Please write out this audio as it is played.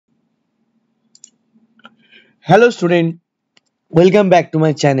Hello student, welcome back to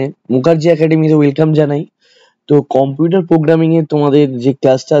my channel Mukherjee একাডেমিতে welcome জানাই। তো কম্পিউটার প্রোগ্রামিং এ তোমাদের যে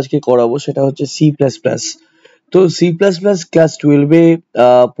ক্লাসটা আজকে করাবো সেটা হচ্ছে সি প্লাস প্লাস। তো সি প্লাস প্লাস ক্লাস 12 এ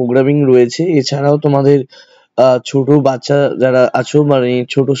প্রোগ্রামিং রয়েছে। এছাড়াও তোমাদের ছোট বাচ্চা যারা আছো, মানে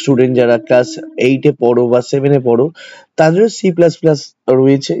ছোট স্টুডেন্ট যারা ক্লাস 8 এ পড়ো বা 7 এ পড়ো, তাদেরও সি প্লাস প্লাস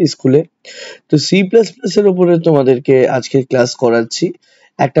রয়েছে স্কুলে। তো সি প্লাস প্লাস এর উপরে তোমাদেরকে আজকে ক্লাস করাচ্ছি।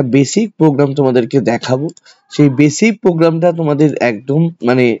 একটা বেসিক প্রোগ্রাম তোমাদেরকে দেখাবো। সেই বেসিক প্রোগ্রামটা তোমাদের একদম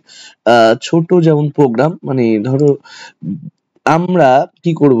মানে ছোট যেমন প্রোগ্রাম, মানে ধরো আমরা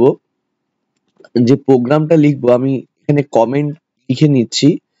কি করব, যে প্রোগ্রামটা লিখবো আমি এখানে কমেন্ট লিখে নিচ্ছি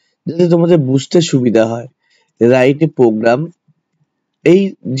যাতে তোমাদের বুঝতে সুবিধা হয়। রাইট এ প্রোগ্রাম, এই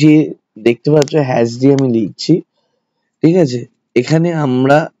যে দেখতে পাচ্ছ হ্যাশ দিয়ে আমি লিখছি, ঠিক আছে? এখানে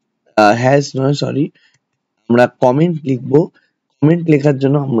আমরা হ্যাশ নয়, সরি, আমরা কমেন্ট লিখবো। কমেন্ট লেখার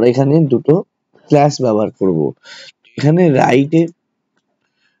জন্য আমরা এখানে দুটো স্ল্যাশ ব্যবহার করব। এখানে write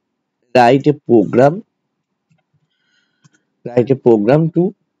a programme to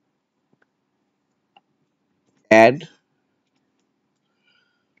add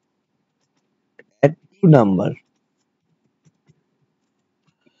to number.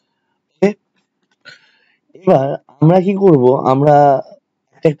 এবার আমরা কি করব, আমরা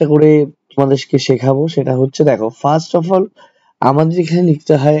একটা একটা করে তোমাদেরকে শেখাবো। সেটা হচ্ছে, দেখো, ফার্স্ট অফ অল আমাদের এখানে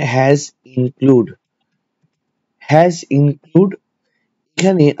লিখতে হয় হ্যাজ ইনক্লুড।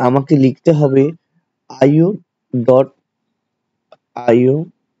 এখানে আমাকে লিখতে হবে আইও ডট আইও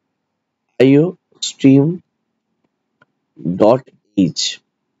আইও স্ট্রিম ডট এইচ।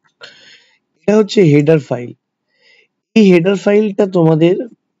 এটা হচ্ছে হেডার ফাইল। এই হেডার ফাইলটা তোমাদের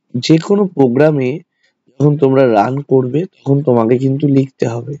যে কোনো প্রোগ্রামে যখন তোমরা রান করবে তখন তোমাকে কিন্তু লিখতে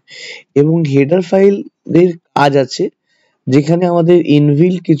হবে। এবং হেডার ফাইলের কাজ আছে, যেখানে আমাদের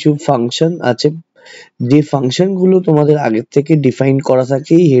ইনবিল্ট কিছু ফাংশন আছে, যে ফাংশন গুলো তোমাদের আগের থেকে ডিফাইন করা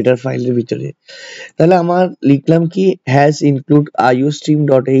থাকে এই হেডার ফাইলের ভিতরে। তাহলে আমার লিখলাম কি, has include iostream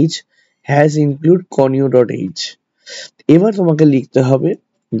dot H, has include conio dot H. এবার তোমাকে লিখতে হবে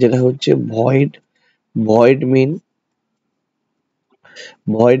যেটা হচ্ছে ভয়েড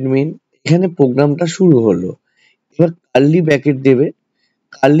মেন। এখানে প্রোগ্রামটা শুরু হলো। এবার কার্লি ব্র্যাকেট দেবে।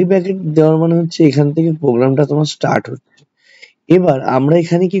 কার্লি ব্র্যাকেট দেওয়ার মানে হচ্ছে এখান থেকে প্রোগ্রামটা তোমার স্টার্ট হচ্ছে। এবার আমরা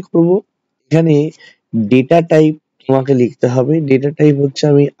এখানে কি করব, এখানে ডেটা টাইপ তোমাকে লিখতে হবে। ডেটা টাইপ হচ্ছে,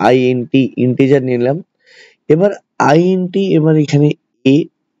 আমি ইন্টিজার নিলাম। এবার এবার এখানে এ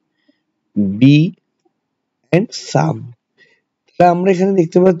বি এন্ড সাম। তাহলে আমরা এখানে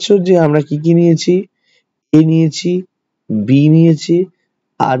দেখতে পাচ্ছ যে আমরা কি কি নিয়েছি, এ নিয়েছি, বি নিয়েছি,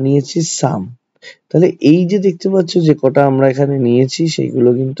 আর নিয়েছি সাম। তাহলে এই যে দেখতে পাচ্ছ যে কটা আমরা এখানে নিয়েছি, সেগুলো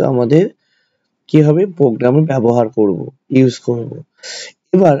কিন্তু আমাদের কি হবে, প্রোগ্রামে ব্যবহার করব, ইউজ করব।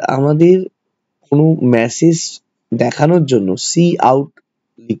 এবার আমাদের কোনো মেসেজ দেখানোর জন্য সি আউট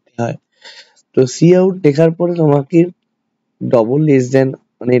লিখতে হয়। তো সি আউট লেখার পরে তোমাকে ডবল লেস দেন,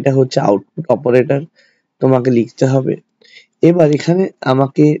 মানে এটা হচ্ছে আউটপুট অপারেটর, তোমাকে লিখতে হবে। এবার এখানে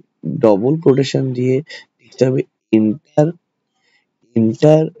আমাকে ডবল কোটেশন দিয়ে লিখতে হবে enter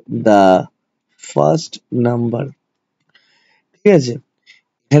enter the first number, ঠিক আছে?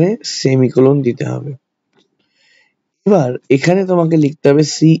 এখানে সেমিকোলন দিতে হবে। এবার এখানে তোমাকে লিখতে হবে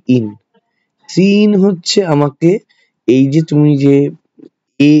সি ইন হচ্ছে আমাকে এই যে তুমি যে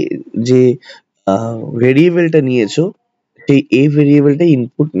এ যে ভেরিয়েবলটা নিয়েছো, সেই এ ভেরিয়েবলটা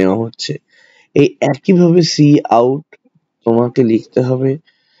ইনপুট নেওয়া হচ্ছে। এই একইভাবে সি আউট তোমাকে লিখতে হবে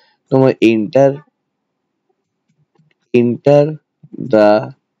তোমার enter the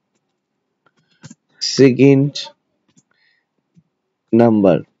second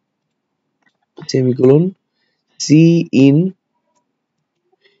number, semicolon, C in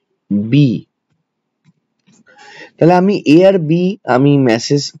B. তাহলে আমি এ আর বি আমি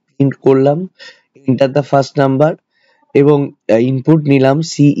মেসেজ প্রিন্ট করলাম, এন্টার দা ফার্স্ট নাম্বার, এবং ইনপুট নিলাম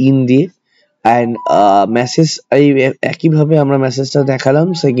সি ইন দিয়ে। অ্যান্ড মেসেজ এই একইভাবে আমরা মেসেজটা দেখালাম,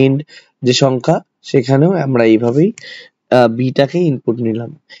 সেকেন্ড যে সংখ্যা সেখানেও আমরা এইভাবেই বিটাকে ইনপুট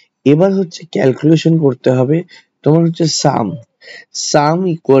নিলাম। এবার হচ্ছে ক্যালকুলেশন করতে হবে। তোমার হচ্ছে সাম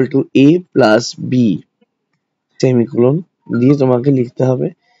equal to A plus B, semicolon দিয়ে তোমাকে লিখতে হবে।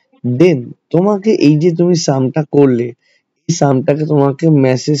 দেন তোমাকে এই যে তুমি সামটা করলে, এই সামটাকে তোমাকে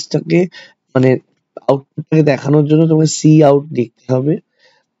মেসেজটাকে মানে আউটপুটটাকে দেখানোর জন্য তোমাকে সি আউট লিখতে হবে।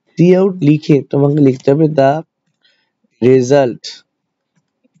 সি আউট লিখে তোমাকে লিখতে হবে দা রেজাল্ট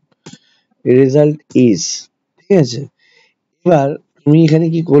রেজাল্ট ইজ, ঠিক আছে? এবার তুমি এখানে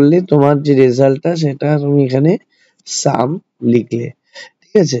কি করলে, তোমার যে রেজাল্টটা সেটা তুমি এখানে সাম লিখলে,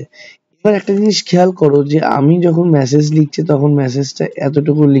 ঠিক আছে? এবার একটা জিনিস খেয়াল করো যে আমি যখন মেসেজ লিখছি তখন মেসেজটা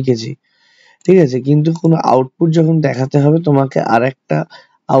এতটুকু লিখেছি, ঠিক আছে? কিন্তু কোনো আউটপুট যখন দেখাতে হবে তোমাকে আরেকটা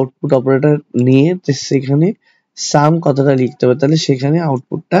আউটপুট অপারেটর নিয়ে সেখানে সাম কথাটা লিখতে হবে, তাহলে সেখানে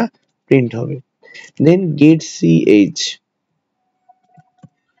আউটপুটটা প্রিন্ট হবে। দেন গেট ch,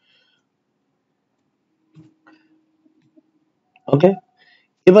 ওকে।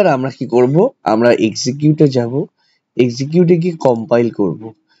 এবার আমরা কি করব, আমরা এক্সিকিউটে যাব, এক্সিকিউটে গিয়ে কম্পাইল করব।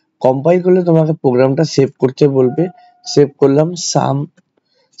 কম্পাইল করলে তোমাকে প্রোগ্রামটা সেভ করতে বলবে, সেভ করলাম, সাম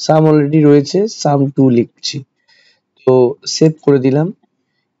সাম অলরেডি রয়েছে, সাম 2 লিখছি, তো সেভ করে দিলাম।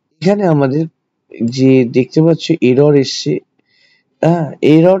 এখানে আমাদের যে দেখতে পাচ্ছ এরর এসছে, হ্যাঁ,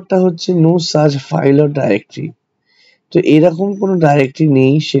 এররটা হচ্ছে no such file or directory. তো এরকম কোনো ডাইরেক্টরি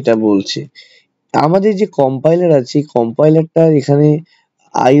নেই সেটা বলছে। আমাদের যে কম্পাইলার আছে, কম্পাইলারটা এখানে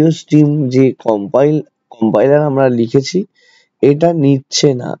iostream যে কম্পাইলার আমরা লিখেছি এটা নিচ্ছে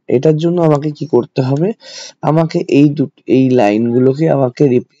না। এটার জন্য আমাকে কি করতে হবে, আমাকে এই লাইনগুলোকে আমাকে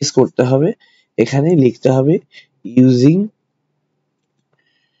রিপ্লেস করতে হবে। এখানে লিখতে হবে using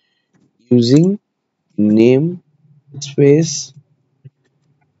using name space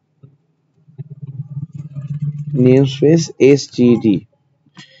std।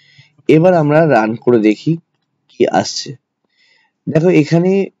 এবার আমরা রান করে দেখি কি আসছে। দেখো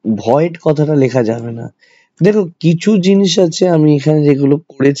এখানে ভয়েড কথাটা লেখা যাবে না। দেখো কিছু জিনিস আছে আমি এখানে যেগুলো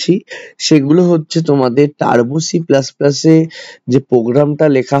করেছি সেগুলো হচ্ছে তোমাদের টার্বো সি প্লাস প্লাসে যে প্রোগ্রামটা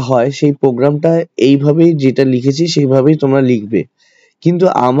লেখা হয় সেই প্রোগ্রামটা এইভাবেই যেটা লিখেছি সেইভাবেই তোমরা লিখবে। কিন্তু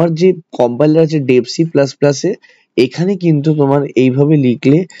আমার যে কম্পাইলার আছে ডেভ সি প্লাস প্লাসে, এখানে কিন্তু তোমার এইভাবে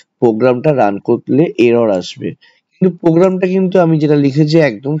লিখলে প্রোগ্রামটা রান করলে এরর আসবে। কিন্তু প্রোগ্রামটা কিন্তু আমি যেটা লিখেছি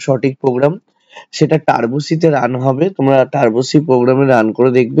একদম সঠিক প্রোগ্রাম, সেটা টার্বো সি-তে রান হবে। তোমরা টার্বো সি প্রোগ্রামে রান করে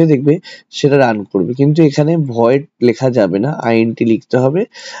দেখবে, দেখবে সেটা রান করবে। কিন্তু এখানে ভয়েড লেখা যাবে না, INT লিখতে হবে।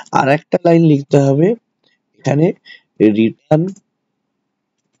 আরেকটা লাইন লিখতে হবে এখানে, রিটার্ন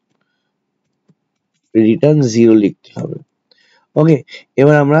রিটার্ন 0 লিখতে হবে। ওকে,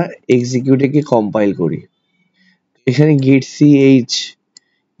 এবার আমরা এক্সিকিউটে গিয়ে কম্পাইল করি। এখানে গেট ch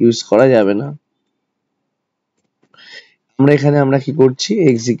ইউজ করা যাবে না। আমরা কি করছি,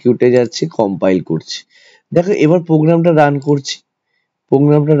 এক্সিকিউটে যাচ্ছি, কম্পাইল করছি। দেখো এবার প্রোগ্রামটা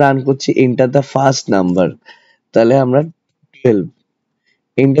রান করছি, এন্টার দ্য ফার্স্ট নাম্বার, তাহলে আমরা 12,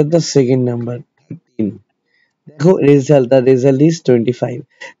 এন্টার দ্য সেকেন্ড নাম্বার 13, দেখো রেজাল্ট ইজ 25।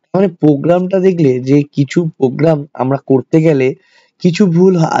 মানে প্রোগ্রামটা দেখলে যে কিছু প্রোগ্রাম আমরা করতে গেলে কিছু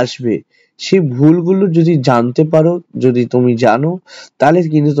ভুল আসবে, সেই ভুলগুলো যদি জানতে পারো, যদি তুমি জানো, তাহলে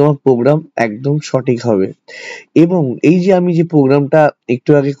কিন্তু তোমার প্রোগ্রাম একদম সঠিক হবে। এবং এই যে আমি যে প্রোগ্রামটা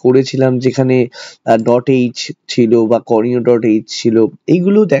একটু আগে করেছিলাম যেখানে .h ছিল বা corneo.h ছিল,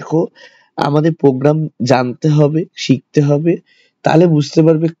 এইগুলো দেখো আমাদের প্রোগ্রাম জানতে হবে, শিখতে হবে, তাহলে বুঝতে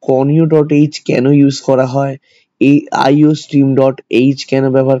পারবে corneo.h কেন ইউজ করা হয়, এই iostream.h কেন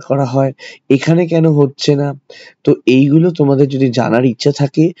ব্যবহার করা হয়, এখানে কেন হচ্ছে না। তো এইগুলো তোমাদের যদি জানার ইচ্ছা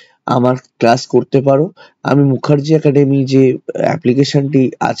থাকে আমার ক্লাস করতে পারো। আমি মুখার্জি একাডেমি যে অ্যাপ্লিকেশনটি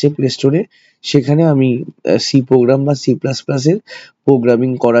আছে প্লে স্টোরে, সেখানে আমি সি প্রোগ্রাম বা সি প্লাস প্লাস এর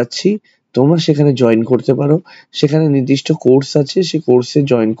প্রোগ্রামিং করাচ্ছি। তোমরা সেখানে জয়েন করতে পারো। সেখানে নির্দিষ্ট কোর্স আছে, সেই কোর্সে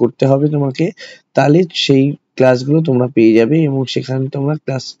জয়েন করতে হবে তোমাকে, তাহলে সেই ক্লাসগুলো তোমরা পেয়ে যাবে এবং সেখানে তোমরা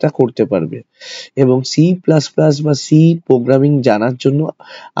ক্লাসটা করতে পারবে। এবং সি প্লাস প্লাস বা সি প্রোগ্রামিং জানার জন্য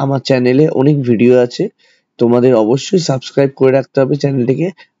আমার চ্যানেলে অনেক ভিডিও আছে, তোমাদের অবশ্যই সাবস্ক্রাইব করে রাখতে হবে চ্যানেলটিকে।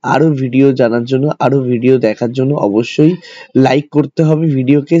 আরো ভিডিও জানার জন্য, আরো ভিডিও দেখার জন্য অবশ্যই লাইক করতে হবে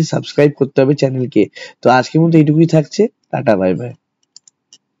ভিডিওকে, সাবস্ক্রাইব করতে হবে চ্যানেলকে। তো আজকের মতো এইটুকুই থাকছে, টাটা বাই বাই।